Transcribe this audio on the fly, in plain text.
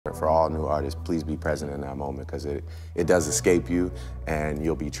For all new artists, please be present in that moment, because it does escape you and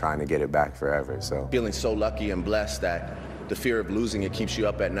you'll be trying to get it back forever, so. Feeling so lucky and blessed that the fear of losing it keeps you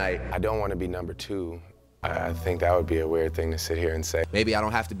up at night. I don't want to be number two. I think that would be a weird thing to sit here and say. Maybe I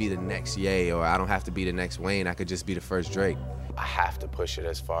don't have to be the next Ye, or I don't have to be the next Wayne. I could just be the first Drake. I have to push it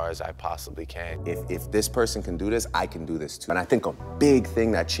as far as I possibly can. If this person can do this, I can do this too. And I think a big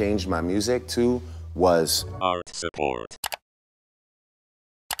thing that changed my music too was art support.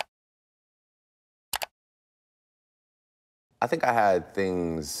 I think I had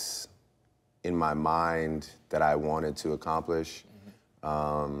things in my mind that I wanted to accomplish.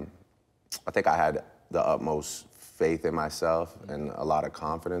 I think I had the utmost faith in myself and a lot of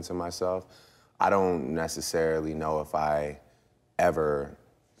confidence in myself. I don't necessarily know if I ever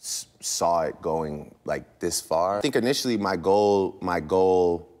saw it going like this far. I think initially my goal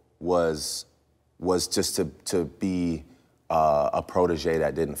was just to be a protege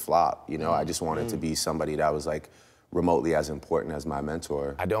that didn't flop. You know, I just wanted to be somebody that was like remotely as important as my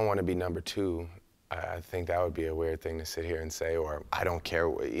mentor. I don't want to be number two. I think that would be a weird thing to sit here and say, or I don't care.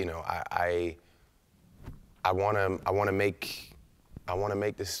 You know, I want to make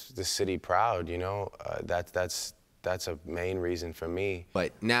this city proud. You know, that's a main reason for me.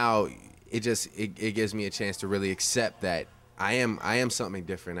 But now it gives me a chance to really accept that I am something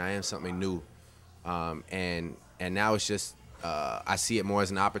different. I am something new, and now it's just I see it more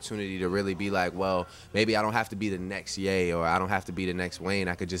as an opportunity to really be like, well, maybe I don't have to be the next Ye, or I don't have to be the next Wayne.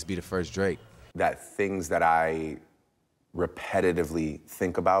 I could just be the first Drake. That things that I repetitively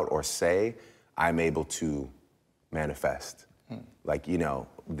think about or say, I'm able to manifest. Like, you know,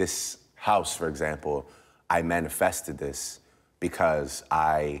 this house, for example, I manifested this because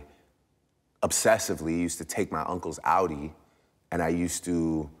I obsessively used to take my uncle's Audi, and I used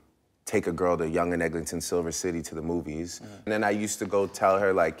to take a girl to Young and Eglinton, Silver City to the movies. And then I used to go tell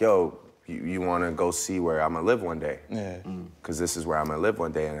her, like, yo, you want to go see where I'm gonna live one day? Yeah. Because this is where I'm gonna live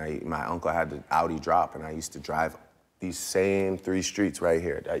one day. And my uncle had the Audi drop, and I used to drive these same 3 streets right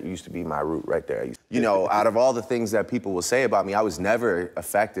here. That used to be my route right there. You know, out of all the things that people will say about me, I was never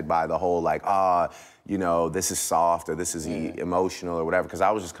affected by the whole, like, you know, this is soft or this is emotional or whatever, because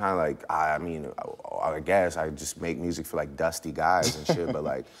I was just kind of like, I mean, I guess I just make music for like dusty guys and shit, but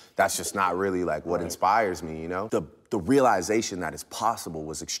like, that's just not really like what inspires me, you know? The realization that it's possible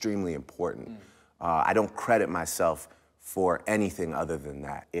was extremely important. I don't credit myself for anything other than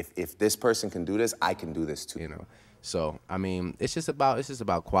that. If this person can do this, I can do this too. You know, so I mean, it's just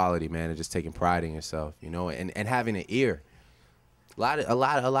about quality, man, and just taking pride in yourself, you know, and having an ear. A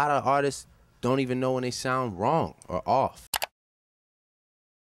lot of artists don't even know when they sound wrong or off.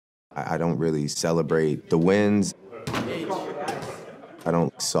 I don't really celebrate the wins. I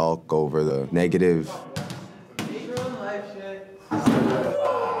don't sulk over the negative.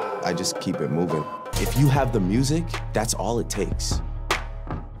 I just keep it moving. If you have the music, that's all it takes.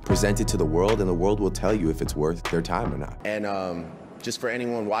 Present it to the world, and the world will tell you if it's worth their time or not. And just for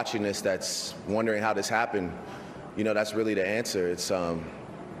anyone watching this that's wondering how this happened, you know, that's really the answer.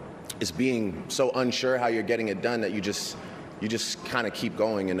 It's being so unsure how you're getting it done that you just kind of keep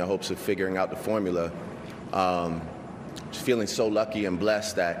going in the hopes of figuring out the formula. Just feeling so lucky and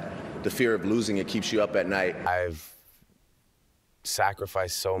blessed that the fear of losing it keeps you up at night. I've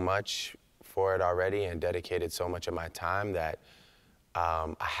sacrificed so much for it already and dedicated so much of my time that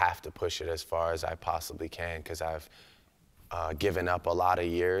I have to push it as far as I possibly can, because I've given up a lot of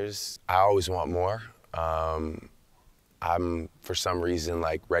years. I always want more. I'm, for some reason,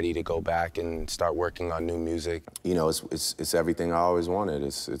 like ready to go back and start working on new music. You know, it's everything I always wanted.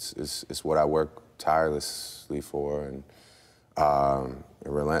 It's what I work tirelessly for, and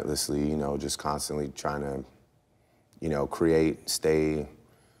relentlessly, you know, just constantly trying to, you know, create, stay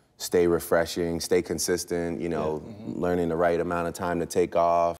refreshing, stay consistent, you know, learning the right amount of time to take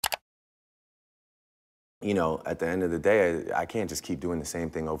off. You know, at the end of the day, I can't just keep doing the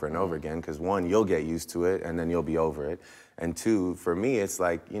same thing over and over again, because one, you'll get used to it and then you'll be over it. And two, for me, it's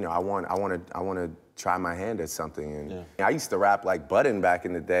like, you know, I want to try my hand at something. And I used to rap like Button back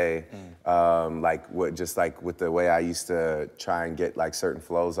in the day, just with the way I used to try and get like certain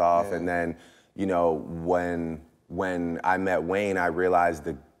flows off. And then, you know, when I met Wayne, I realized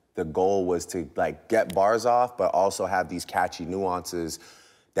the goal was to like get bars off, but also have these catchy nuances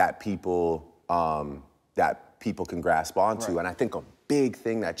that people can grasp onto. And I think a big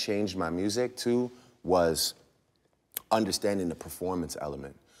thing that changed my music too was understanding the performance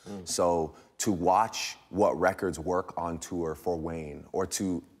element. So to watch what records work on tour for Wayne, or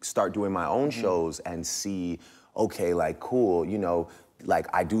to start doing my own shows and see, okay, like, cool, you know, like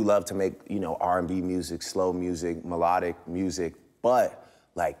I do love to make, you know, R&B music, slow music, melodic music, but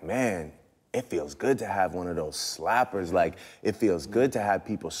like, man, it feels good to have one of those slappers. Like, it feels good to have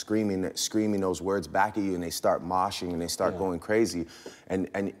people screaming those words back at you, and they start moshing and they start going crazy.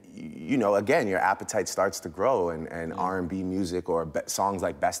 And you know, again, your appetite starts to grow, and R&B music or songs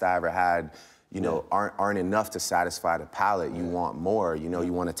like Best I Ever Had, you know, aren't enough to satisfy the palate. You want more, you know,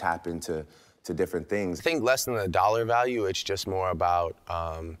 you want to tap into different things. I think less than the dollar value, it's just more about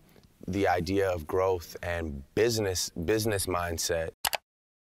the idea of growth and business mindset.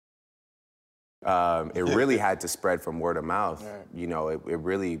 It really had to spread from word of mouth. Right. You know, it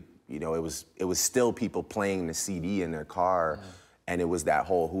really, you know, it was still people playing the CD in their car, and it was that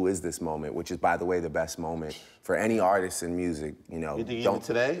whole "who is this" moment, which is, by the way, the best moment for any artist in music. You know, don't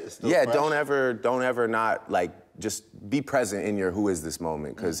today. It's still fresh? Don't ever not like just be present in your "who is this"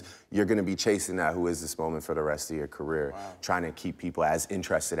 moment, because you're gonna be chasing that "who is this" moment for the rest of your career, trying to keep people as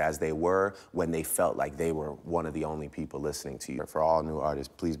interested as they were when they felt like they were one of the only people listening to you. For all new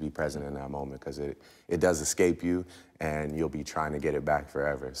artists, please be present in that moment, because it does escape you, and you'll be trying to get it back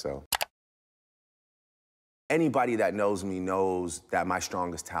forever. So. Anybody that knows me knows that my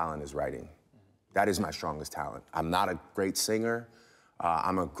strongest talent is writing. That is my strongest talent. I'm not a great singer.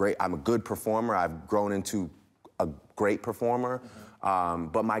 I'm a good performer. I've grown into a great performer.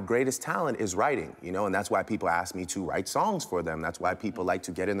 But my greatest talent is writing, you know, and that's why people ask me to write songs for them. That's why people like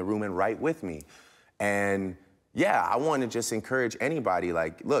to get in the room and write with me. And yeah, I want to just encourage anybody,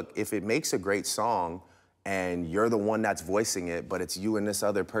 like, look, if it makes a great song, and you're the one that's voicing it, but it's you and this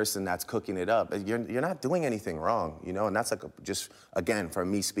other person that's cooking it up, you're not doing anything wrong, you know? And that's like just, again, for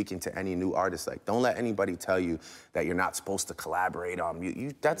me speaking to any new artist, like, don't let anybody tell you that you're not supposed to collaborate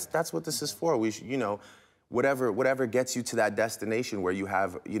on that's what this is for. We should, you know, whatever gets you to that destination where you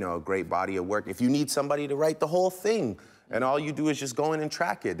have, you know, a great body of work. If you need somebody to write the whole thing, and all you do is just go in and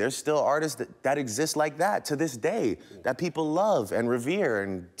track it, there's still artists that exist like that to this day, that people love and revere,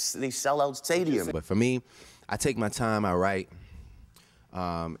 and they sell out stadiums. But for me, I take my time, I write,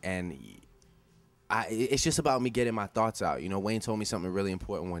 and it's just about me getting my thoughts out. You know, Wayne told me something really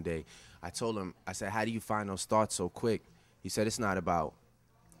important one day. I told him, I said, how do you find those thoughts so quick? He said, it's not about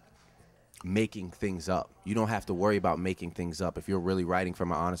making things up. You don't have to worry about making things up. If you're really writing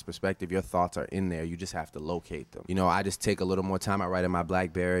from an honest perspective, your thoughts are in there. You just have to locate them. You know, I just take a little more time. I write in my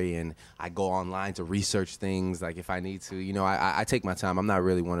BlackBerry, and I go online to research things, like, if I need to. You know, I take my time. I'm not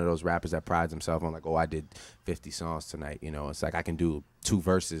really one of those rappers that prides himself on, like, oh, I did 50 songs tonight. You know, it's like I can do 2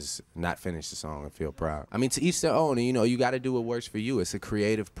 verses, not finish the song, and feel proud. I mean, to each their own, and, you know, you got to do what works for you. It's a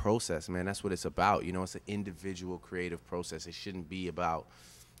creative process, man. That's what it's about. You know, it's an individual creative process. It shouldn't be about,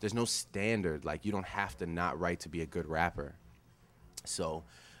 there's no standard. Like, you don't have to not write to be a good rapper. So,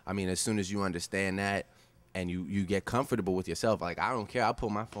 I mean, as soon as you understand that and you get comfortable with yourself, like, I don't care. I'll pull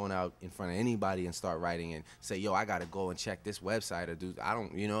my phone out in front of anybody and start writing and say, yo, I got to go and check this website, or do, I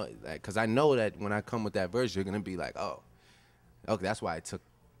don't, you know, because I know that when I come with that verse, you're going to be like, oh, okay, that's why it took,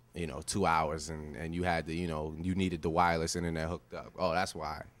 you know, 2 hours, and you had to, you know, you needed the wireless internet hooked up. Oh, that's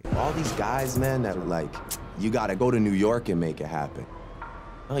why. All these guys, man, that are like, you got to go to New York and make it happen.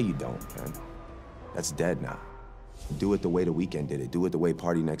 No, you don't, man. That's dead now. Do it the way The Weeknd did it. Do it the way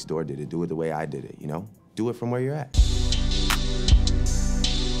Party Next Door did it. Do it the way I did it, you know? Do it from where you're at.